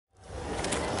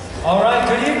All right,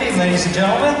 good evening, ladies and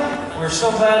gentlemen. We're so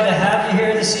glad to have you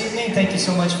here this evening. Thank you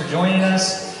so much for joining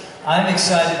us. I'm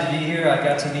excited to be here. I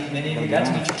got to meet many of you. Got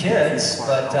to meet your kids,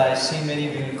 but I've seen many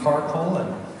of you in carpool,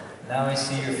 and now I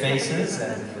see your faces,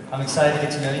 and I'm excited to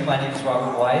get to know you. My name is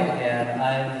Robert White, and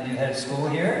I'm the new head of school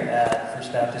here at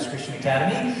First Baptist Christian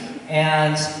Academy.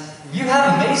 And you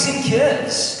have amazing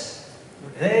kids.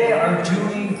 They are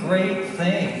doing great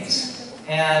things.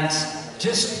 And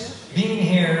just being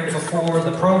here before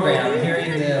the program,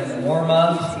 hearing them warm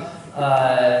up,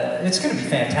 it's going to be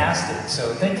fantastic.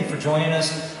 So thank you for joining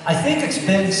us. I think it's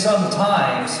been some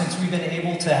time since we've been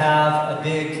able to have a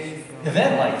big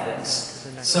event like this.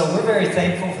 So we're very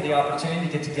thankful for the opportunity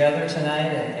to get together tonight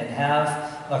and have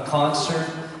a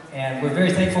concert. And we're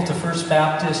very thankful to First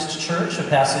Baptist Church of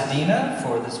Pasadena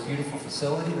for this beautiful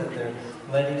facility that they're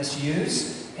letting us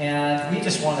use. And we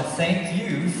just want to thank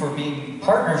you for being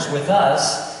partners with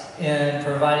us in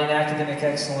providing academic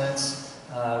excellence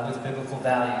with biblical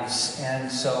values.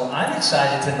 And so I'm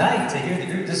excited tonight to hear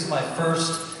the group. This is my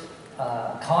first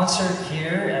concert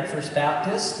here at First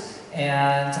Baptist.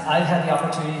 And I've had the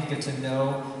opportunity to get to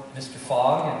know Mr.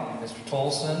 Fogg and Mr.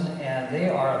 Tolson, and they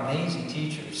are amazing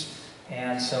teachers.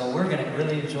 And so we're going to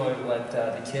really enjoy what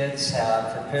the kids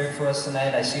have prepared for us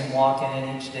tonight. I see them walking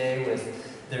in each day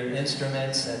with their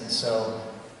instruments, and so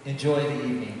enjoy the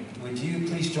evening. Would you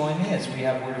please join me as we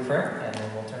have a word of prayer, and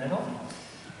then we'll turn it over.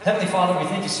 Heavenly Father, we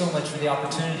thank you so much for the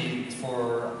opportunity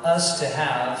for us to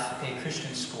have a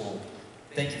Christian school.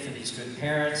 Thank you for these good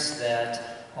parents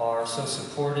that are so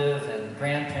supportive, and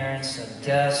grandparents and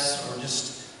guests. We're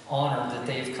just honored that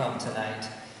they've come tonight.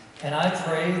 And I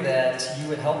pray that you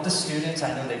would help the students.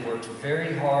 I know they've worked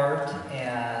very hard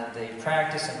and they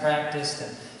practiced and practiced.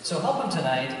 And so help them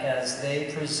tonight as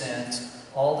they present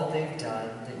all that they've done,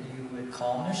 that you would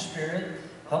calm their spirit,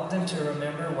 help them to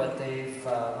remember what they've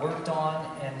worked on.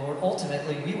 And Lord,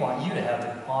 ultimately, we want you to have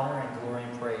the honor and glory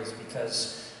and praise,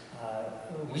 because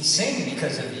we sing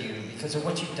because of you, because of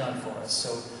what you've done for us.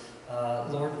 So,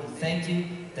 Lord, we thank you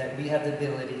that we have the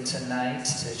ability tonight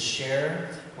to share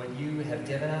what you have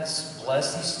given us.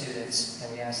 Bless these students,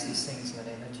 and we ask these things in the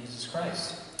name of Jesus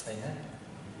Christ. Amen.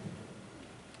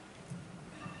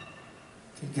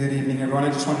 Okay, good evening, everyone. I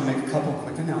just want to make a couple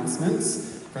quick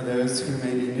announcements for those who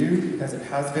may be new, because it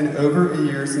has been over a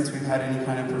year since we've had any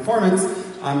kind of performance.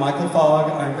 I'm Michael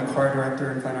Fogg. I'm the choir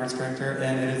director and fine arts director,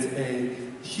 and it is a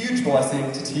huge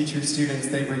blessing to teach your students.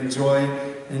 They bring joy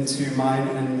into mine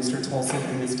and Mr. Tolson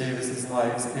and Ms. Davis's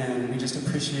lives, and we just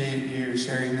appreciate you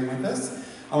sharing them with us.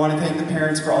 I want to thank the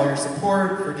parents for all your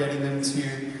support, for getting them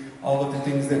to all of the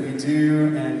things that we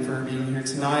do, and for being here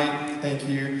tonight. Thank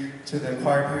you to the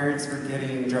choir parents for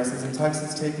getting dresses and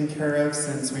tuxes taken care of,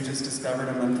 since we just discovered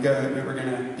a month ago that we were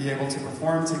going to be able to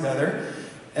perform together.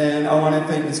 And I want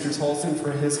to thank Mr. Tolson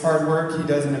for his hard work. He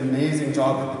does an amazing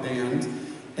job with the band.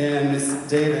 And Ms.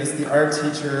 Davis, the art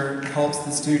teacher, helps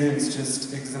the students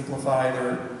just exemplify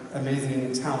their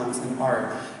amazing talents in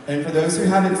art. And for those who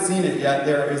haven't seen it yet,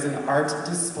 there is an art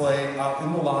display out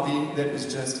in the lobby that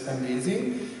is just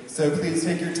amazing. So please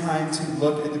take your time to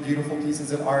look at the beautiful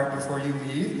pieces of art before you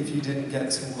leave, if you didn't get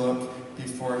to look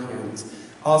beforehand.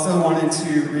 Also wanted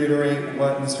to reiterate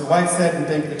what Mr. White said and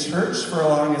thank the church for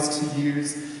allowing us to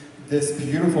use this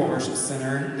beautiful worship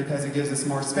center, because it gives us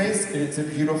more space, and it's a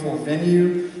beautiful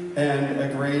venue and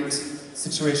a great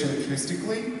situation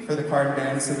acoustically for the choir and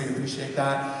band, so we appreciate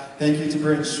that. Thank you to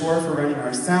Brent Shore for running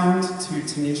our sound, to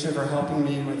Tanisha for helping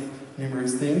me with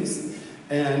numerous things,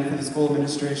 and for the school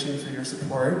administration for your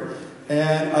support.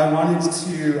 And I wanted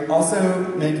to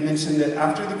also make mention that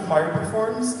after the choir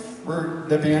performs,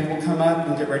 the band will come up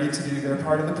and get ready to do their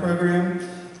part of the program.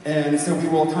 And so we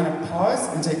will kind of pause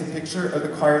and take a picture of the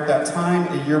choir at that time.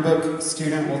 A yearbook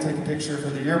student will take a picture for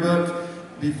the yearbook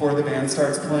before the band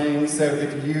starts playing. So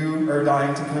if you are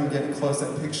dying to come get a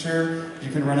close-up picture, you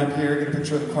can run up here, get a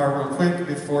picture of the choir real quick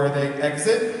before they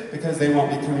exit, because they won't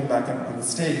be coming back up on the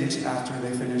stage after they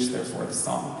finish their fourth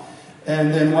song.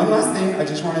 And then one last thing, I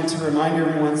just wanted to remind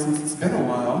everyone, since it's been a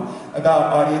while,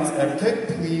 about audience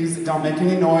etiquette. Please don't make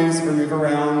any noise or move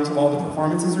around while the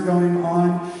performances are going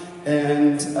on.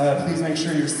 And please make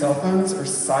sure your cell phones are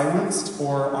silenced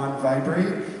or on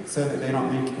vibrate, so that they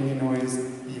don't make any noise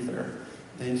either.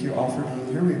 Thank you all for being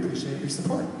here. We appreciate your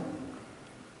support.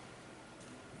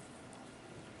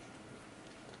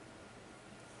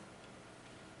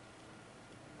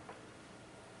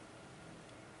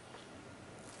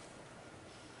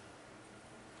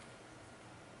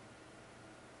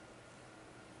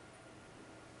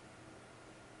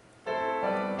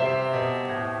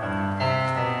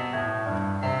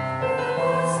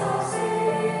 So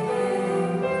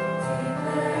singing,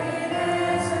 declare it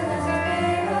is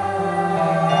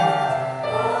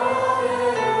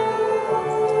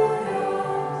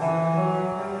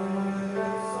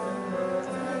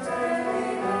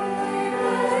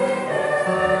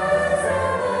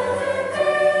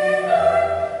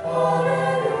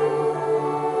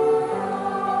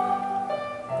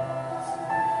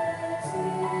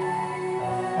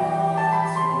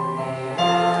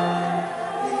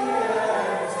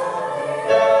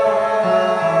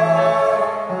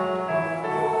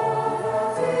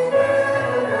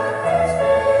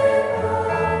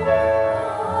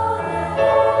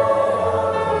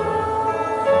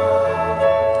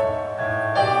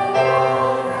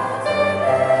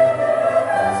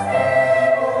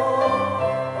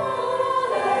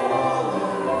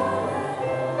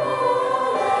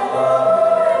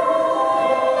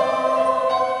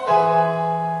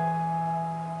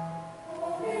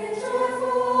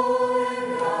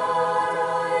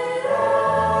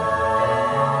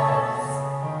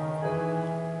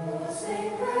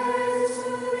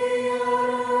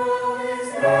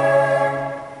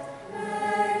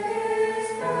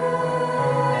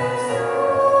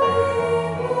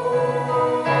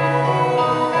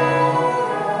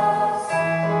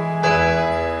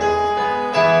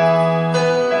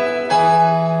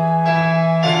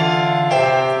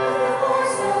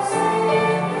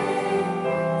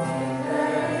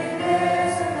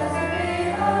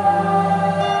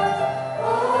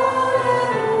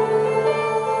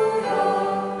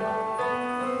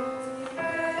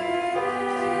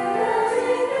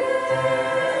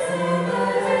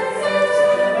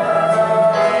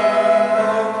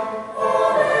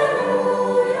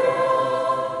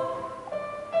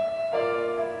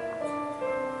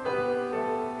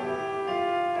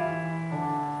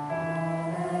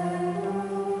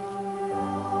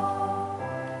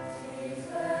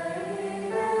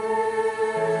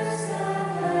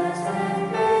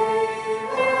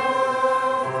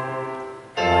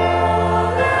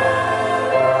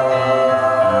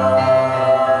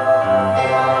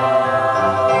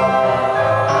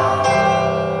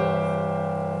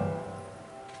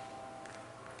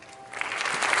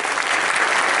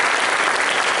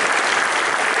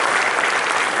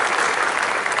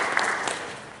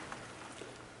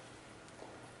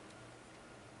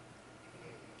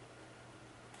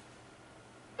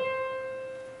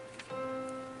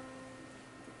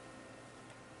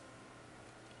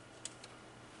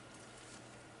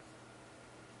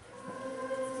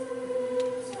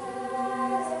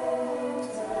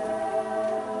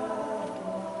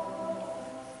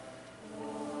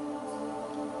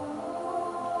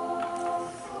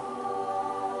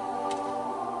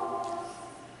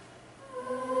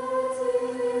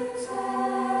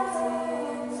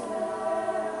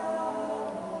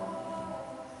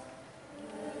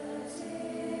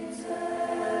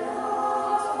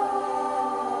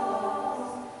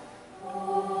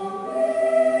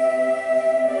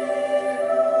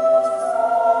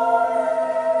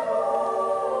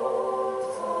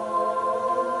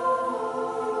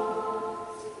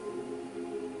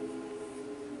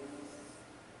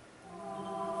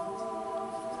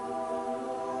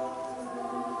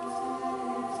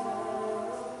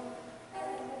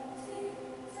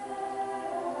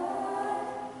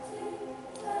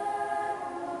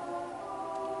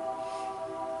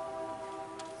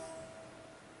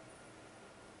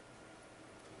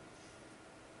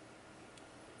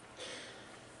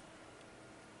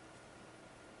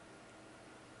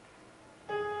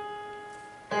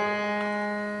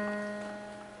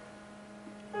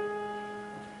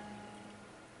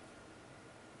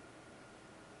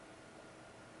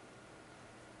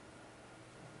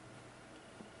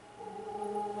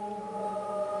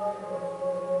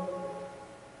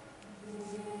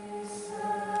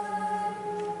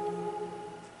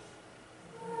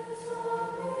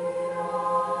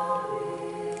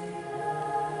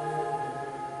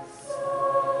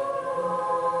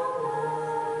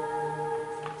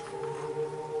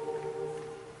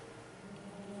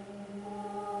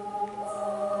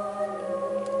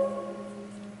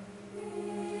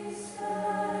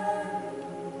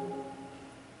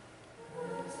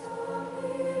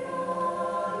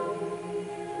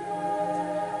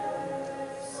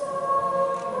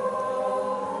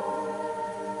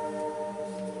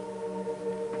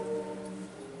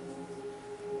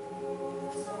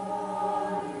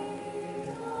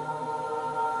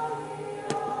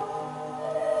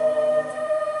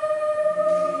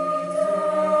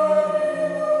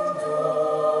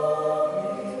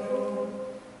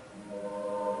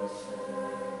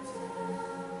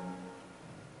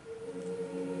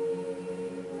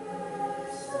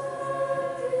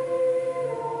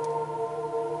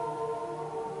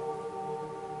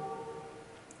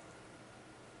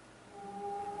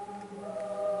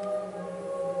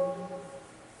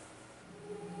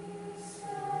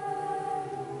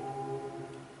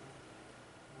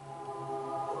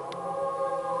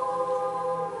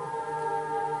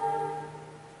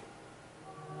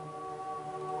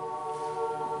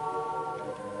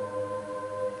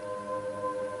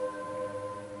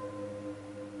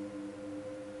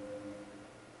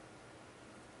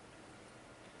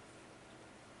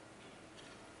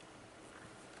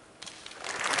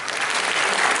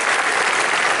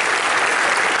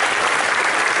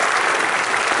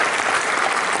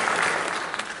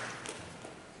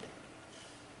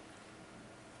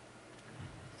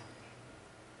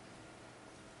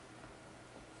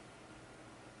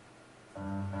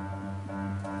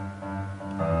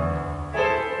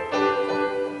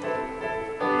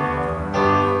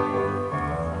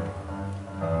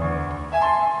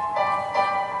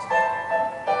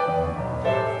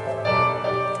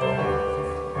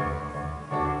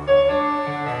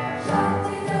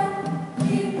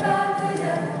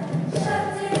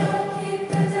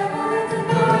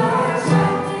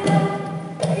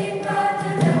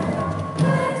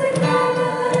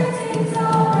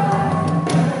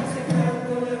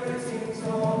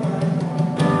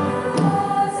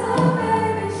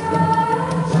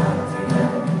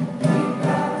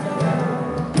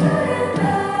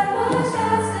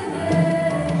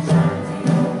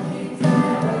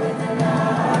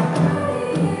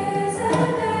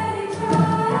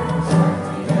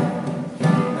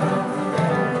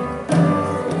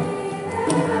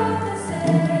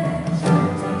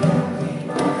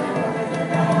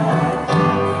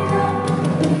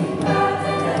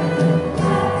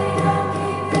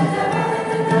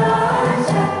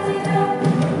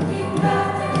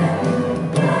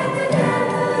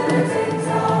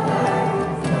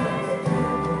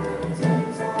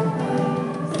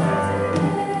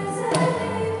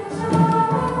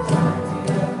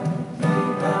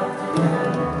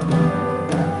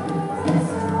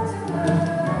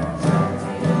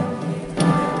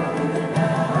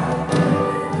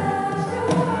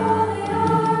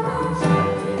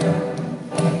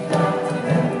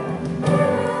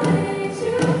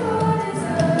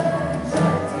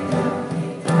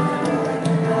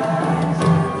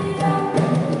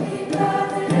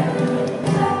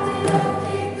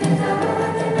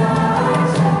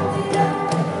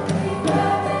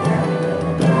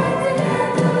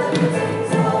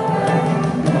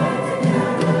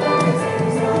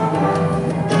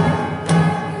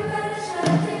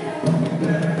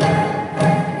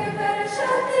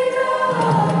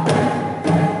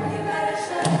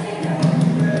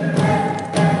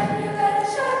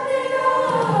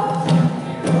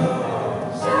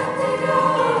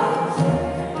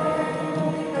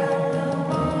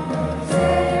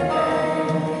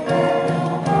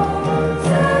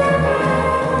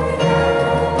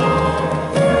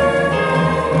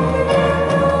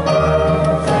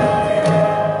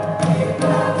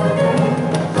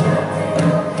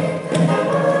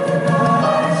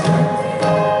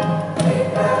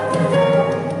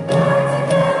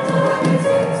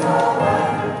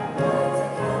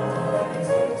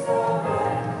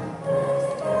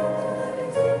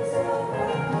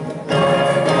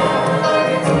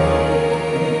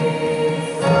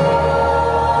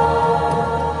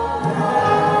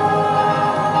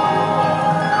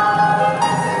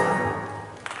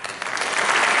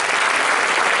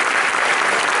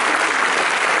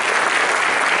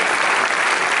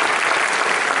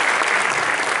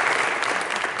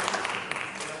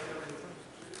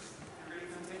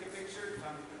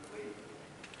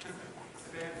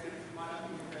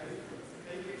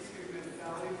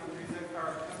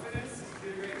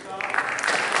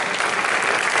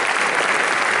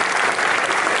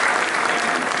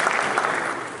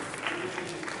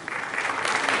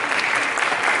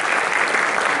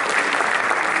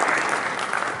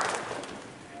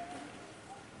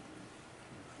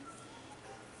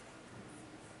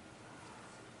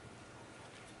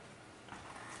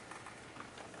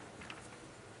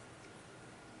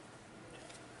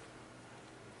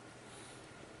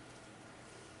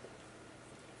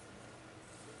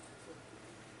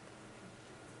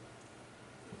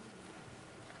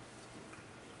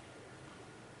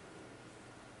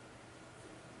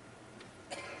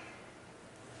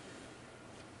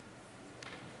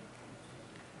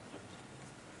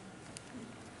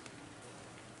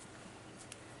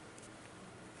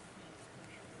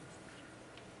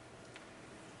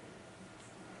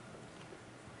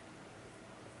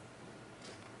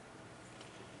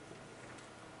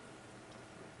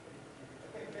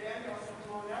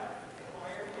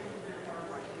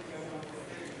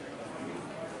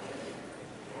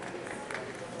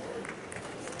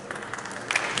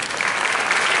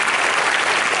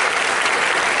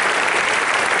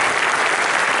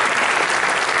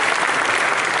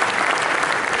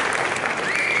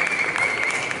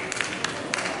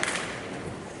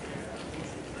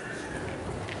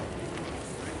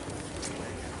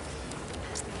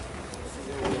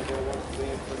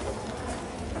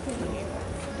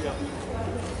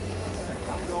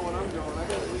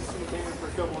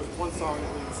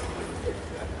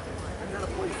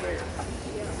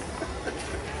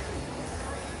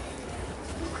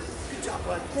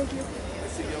Thank you.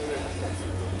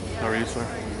 How are you, sir?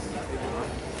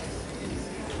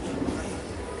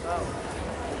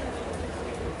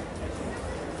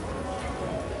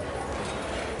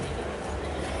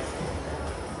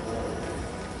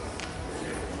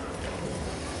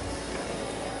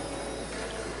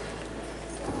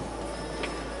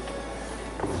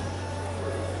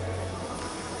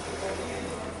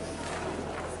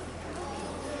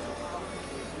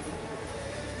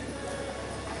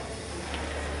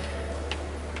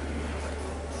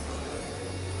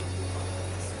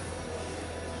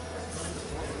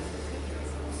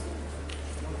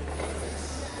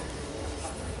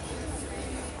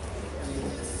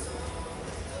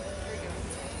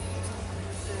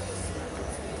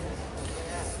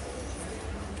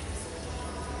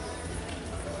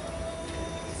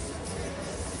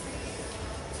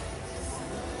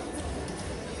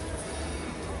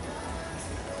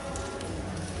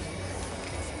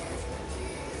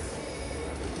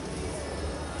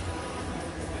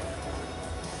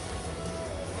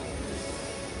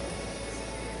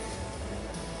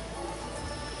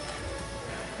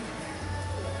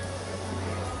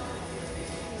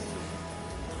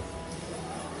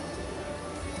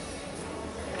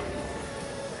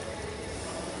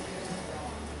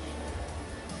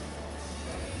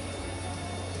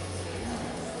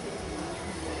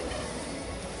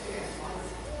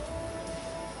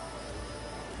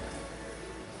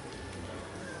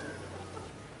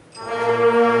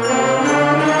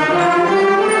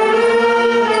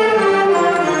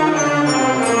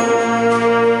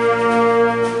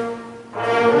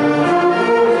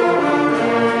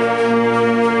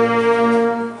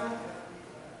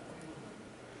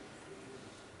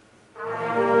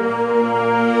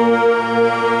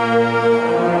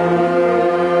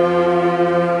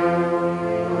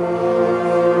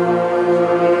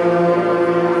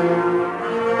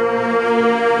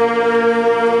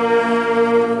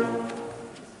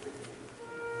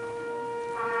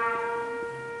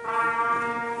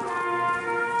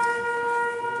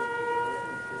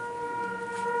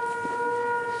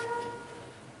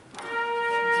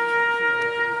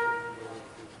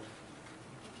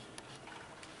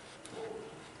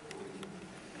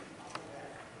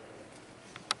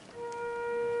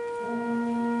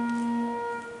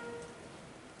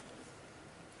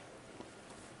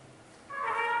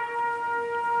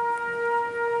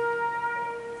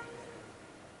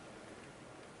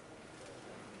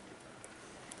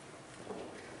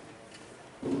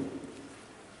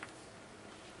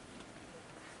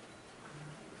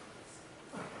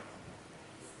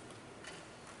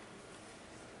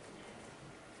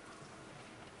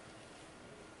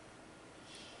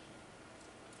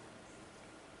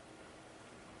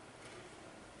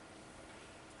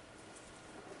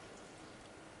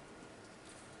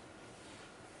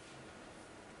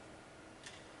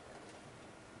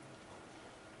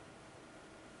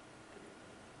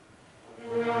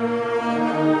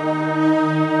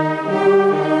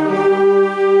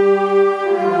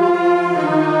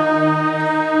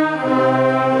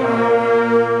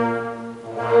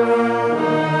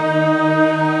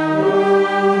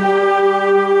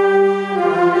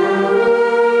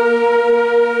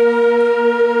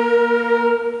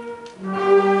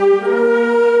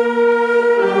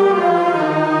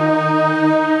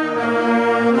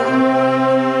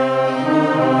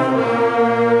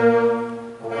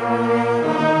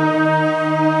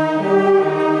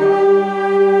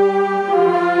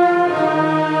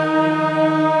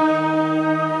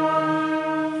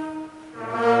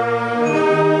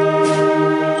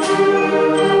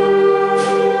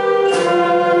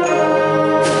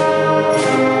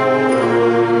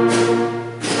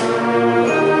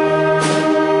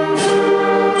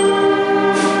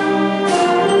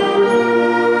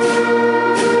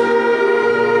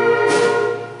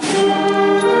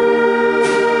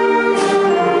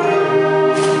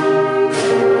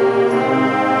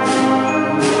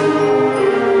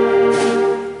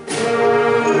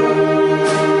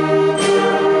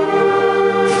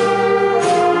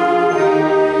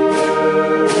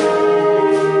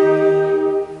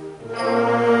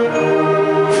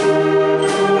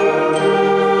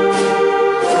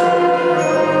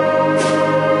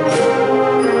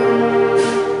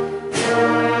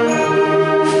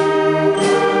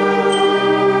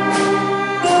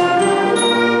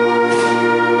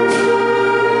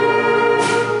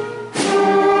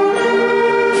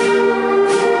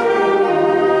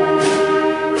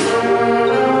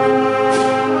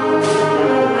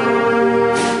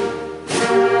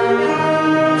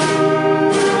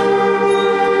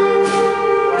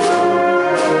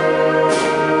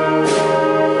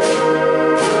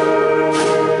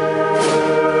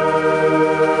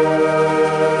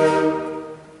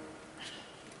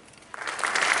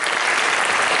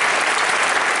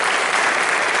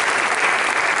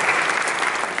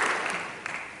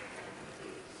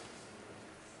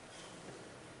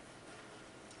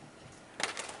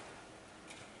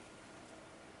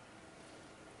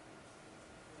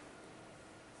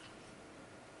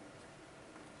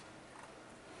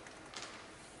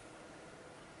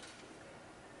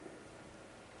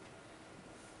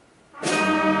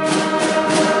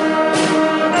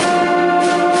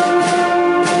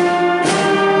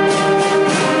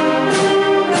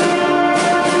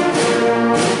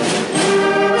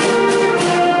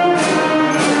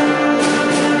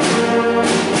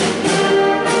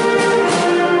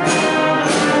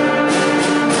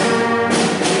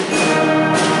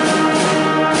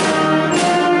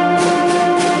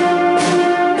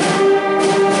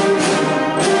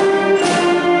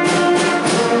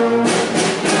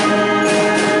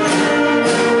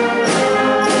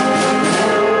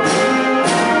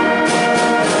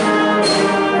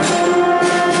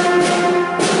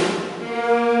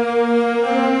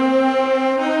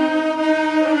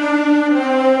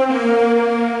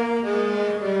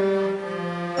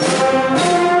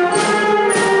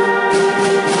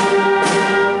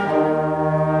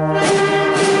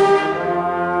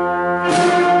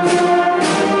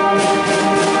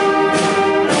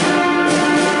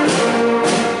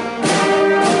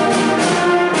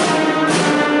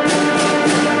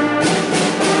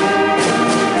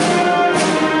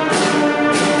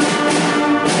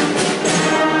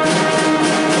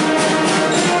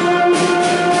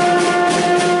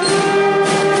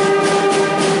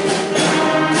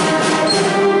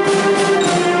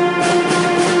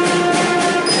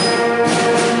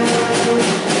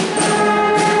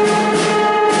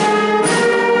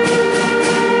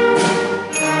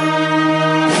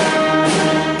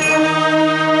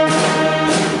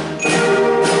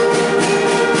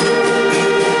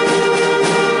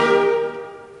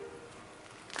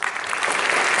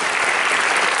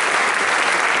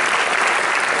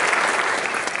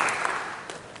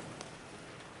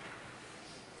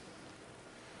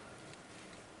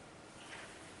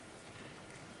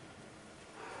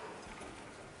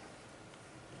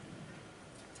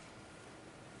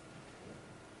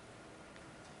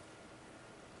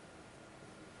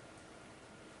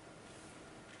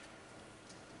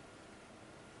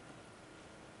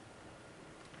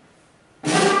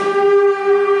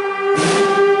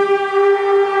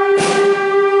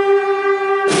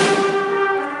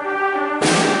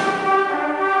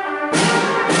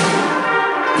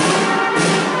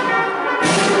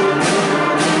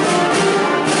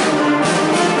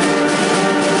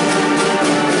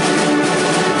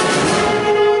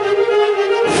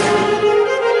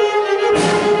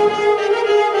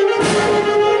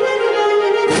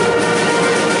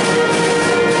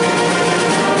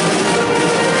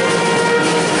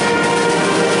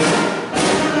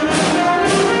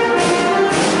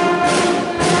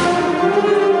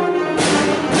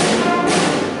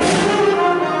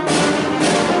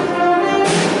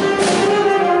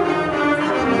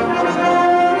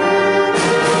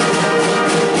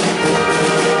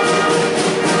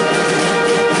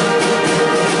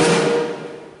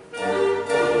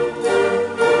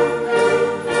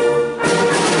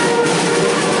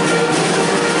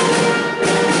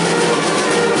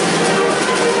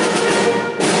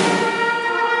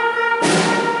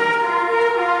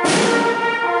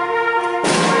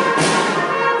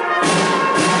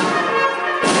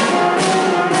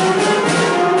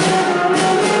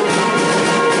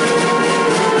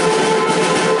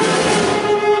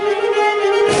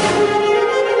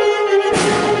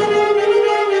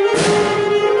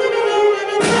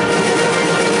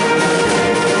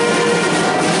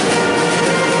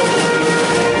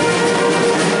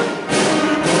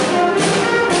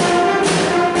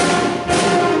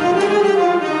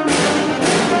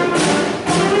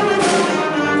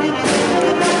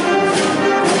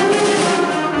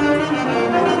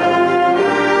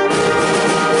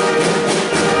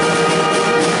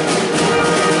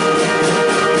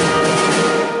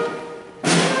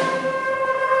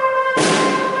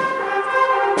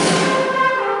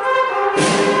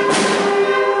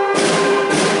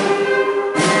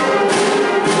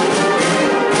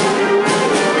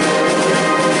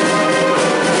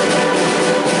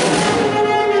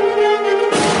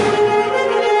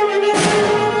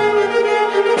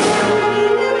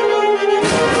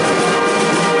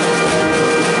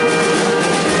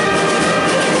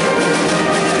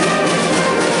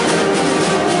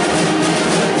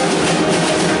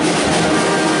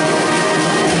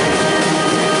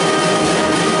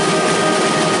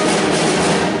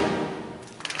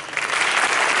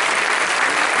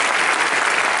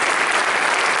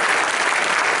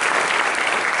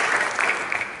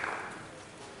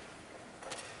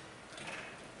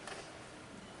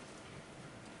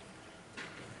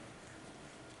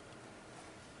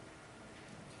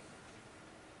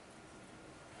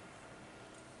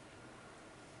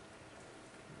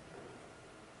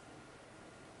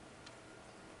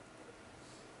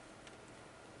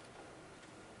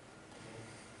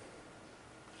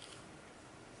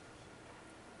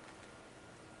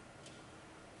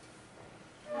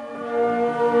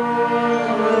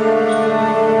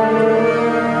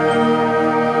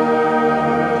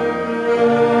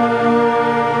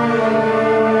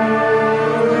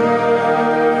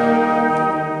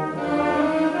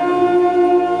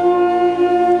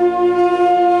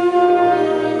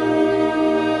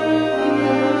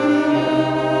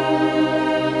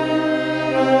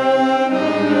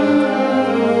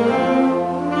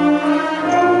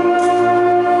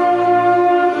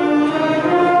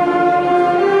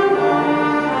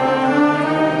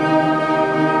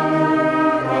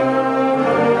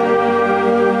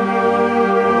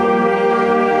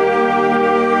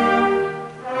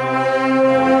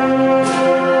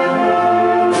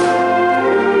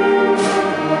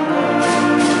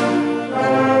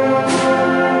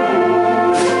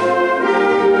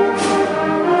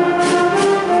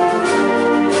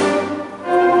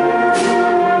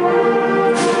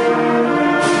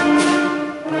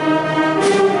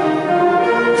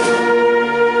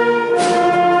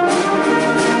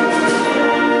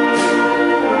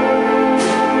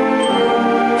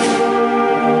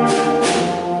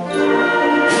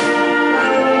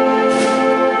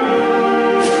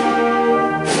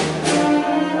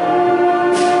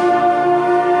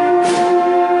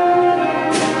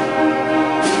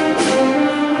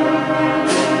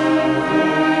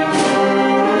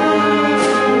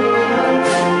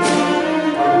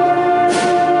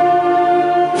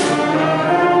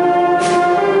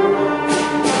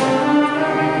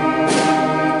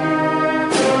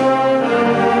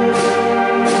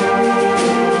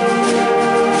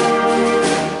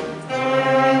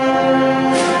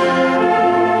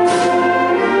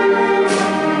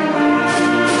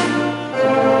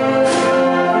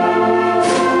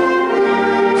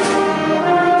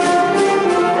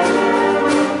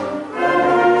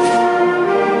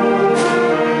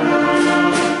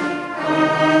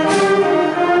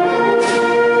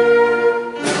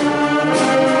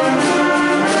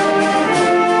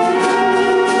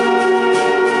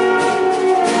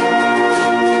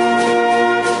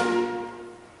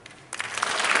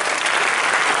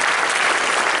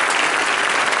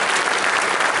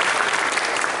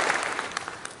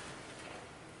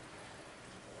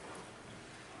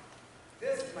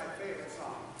 is my favorite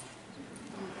song.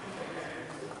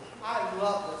 I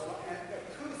love this one, and the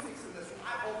acoustics in this one,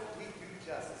 I hope we do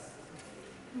justice.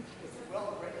 It's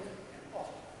well written, and oh,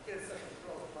 it's such a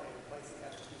thrill to play in a place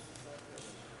that has acoustics like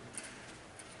this.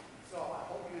 So I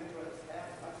hope you enjoy this half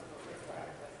as much as the rest of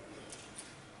it.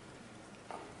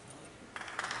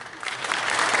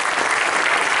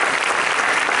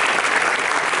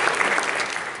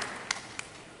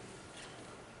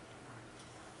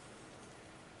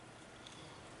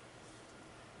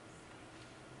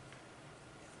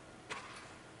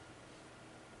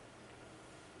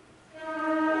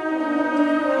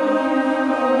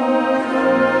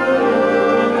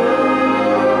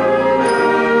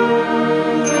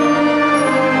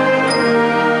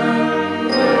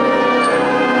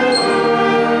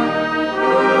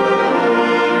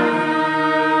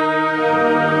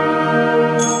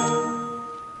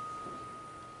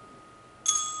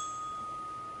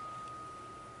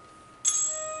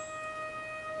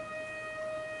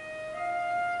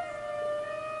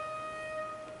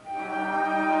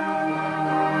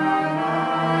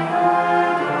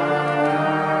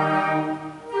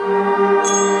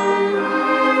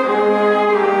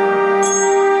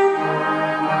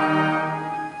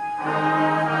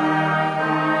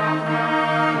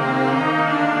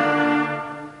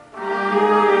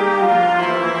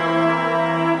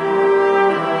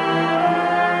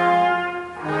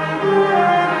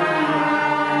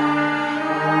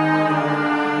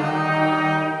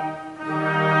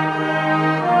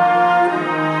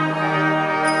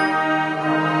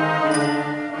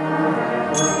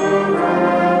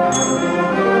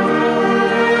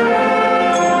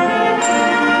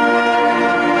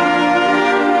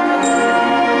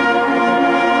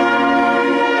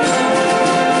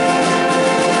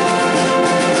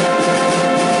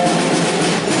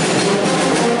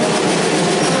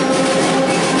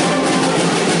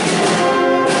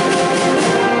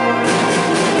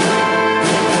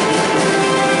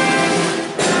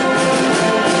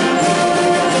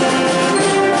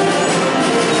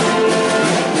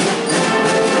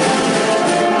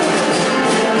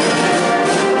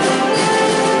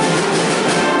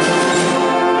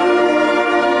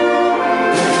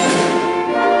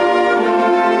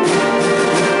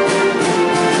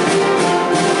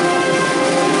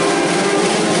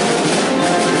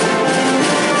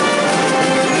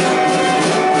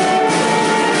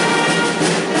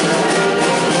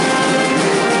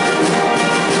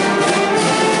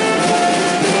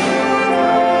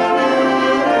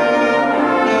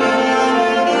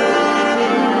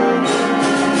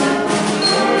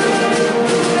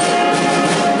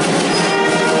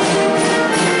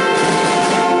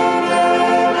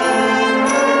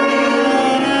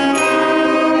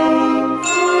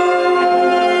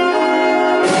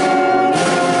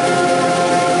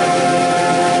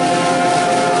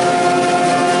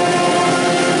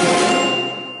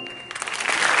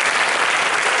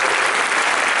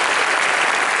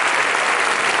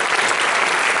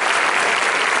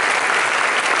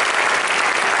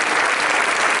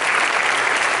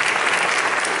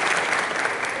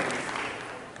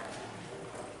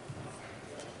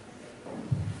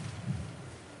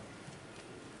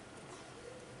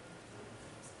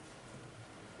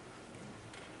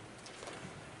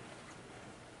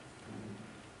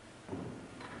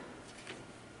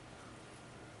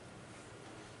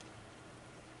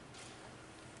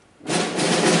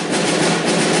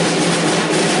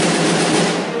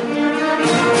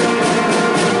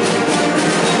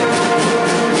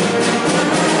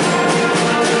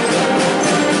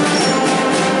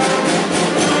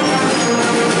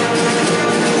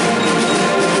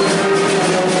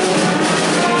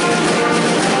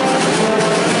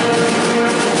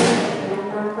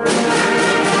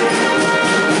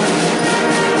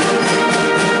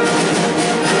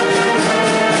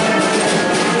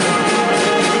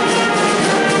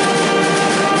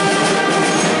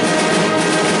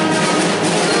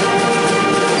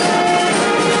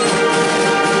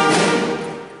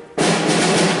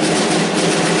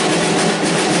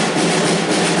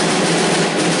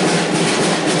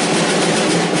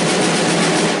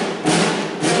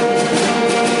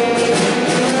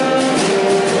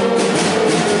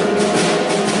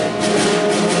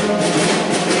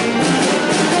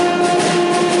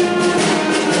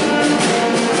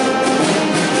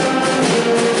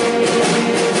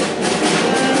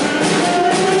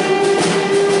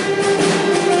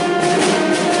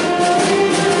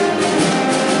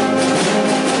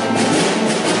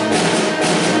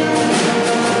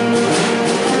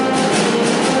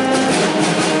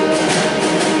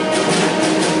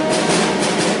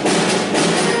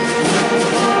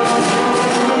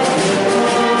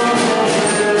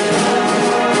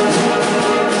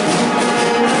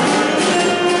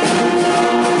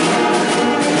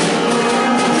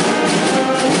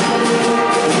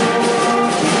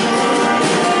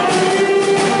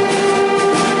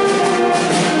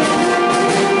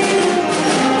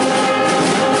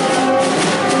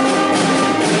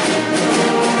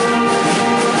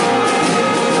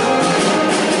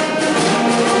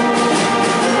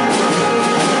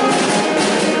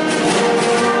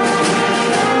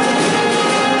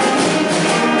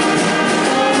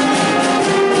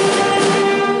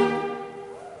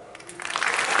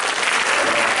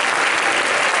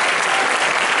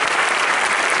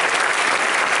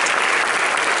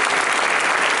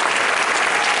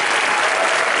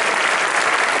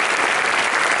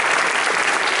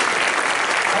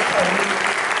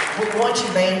 wanted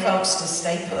you band folks to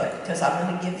stay put because I'm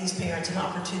going to give these parents an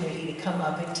opportunity to come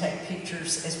up and take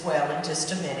pictures as well in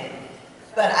just a minute.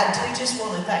 But I do just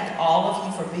want to thank all of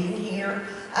you for being here.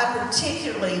 I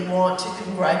particularly want to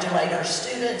congratulate our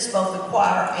students, both the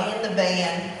choir and the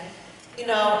band. You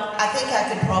know, I think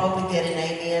I could probably get an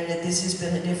amen that this has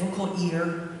been a difficult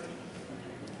year.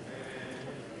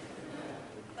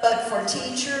 But for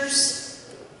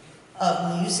teachers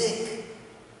of music,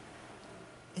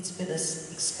 it's been an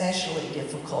especially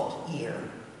difficult year.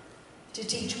 To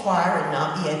teach choir and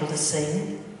not be able to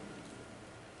sing,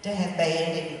 to have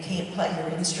band and you can't play your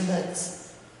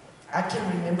instruments. I can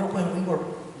remember when we were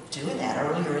doing that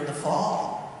earlier in the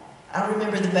fall. I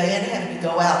remember the band having to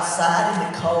go outside in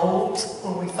the cold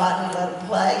when we finally let them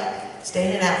play,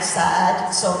 standing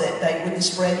outside so that they wouldn't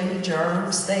spread any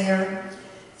germs there.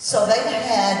 So they've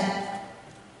had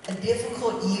a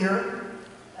difficult year,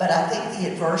 but I think the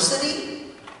adversity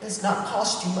does not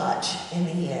cost you much in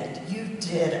the end. You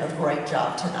did a great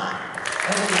job tonight.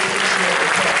 I really appreciate the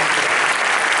help you did.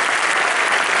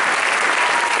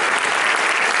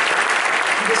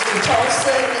 Mr.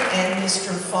 Tolson and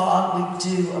Mr. Fogg, we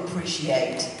do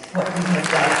appreciate what you have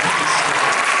done for these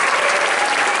students.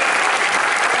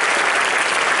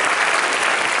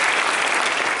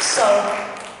 So,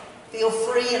 feel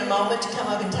free in a moment to come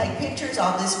up and take pictures.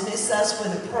 I'll dismiss us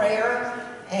with a prayer,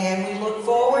 and we look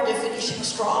forward to finishing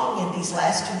strong in these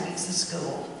last 2 weeks of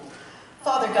school.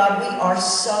 Father God, we are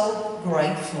so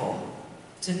grateful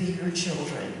to be your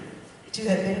children, to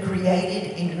have been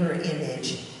created in your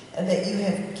image, and that you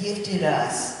have gifted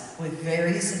us with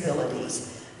various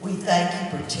abilities. We thank you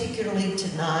particularly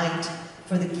tonight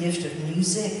for the gift of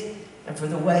music and for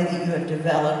the way that you have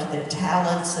developed the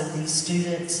talents of these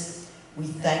students. We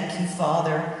thank you,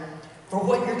 Father, for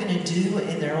what you're going to do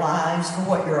in their lives, for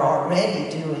what you're already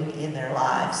doing in their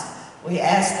lives. We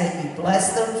ask that you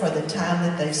bless them for the time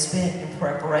that they've spent in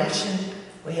preparation.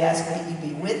 We ask that you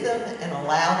be with them and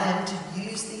allow them to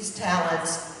use these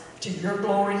talents to your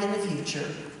glory in the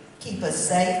future. Keep us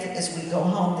safe as we go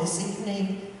home this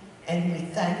evening, and we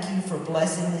thank you for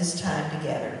blessing this time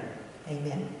together.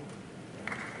 Amen.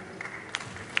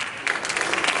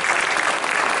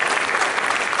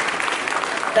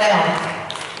 Down.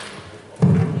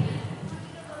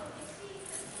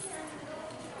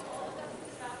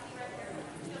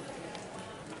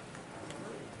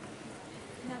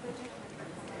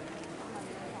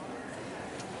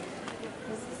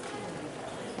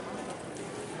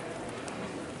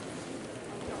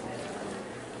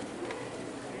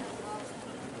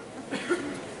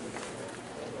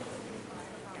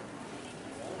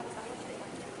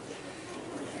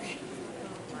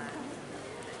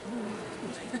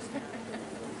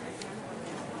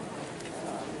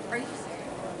 Are you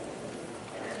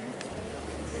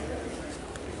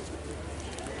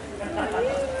How are you?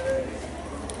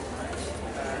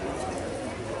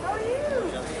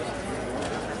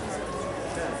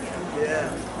 Yeah.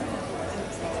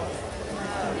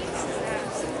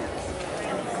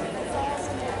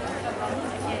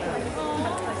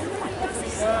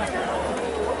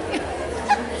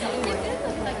 You did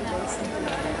look like that.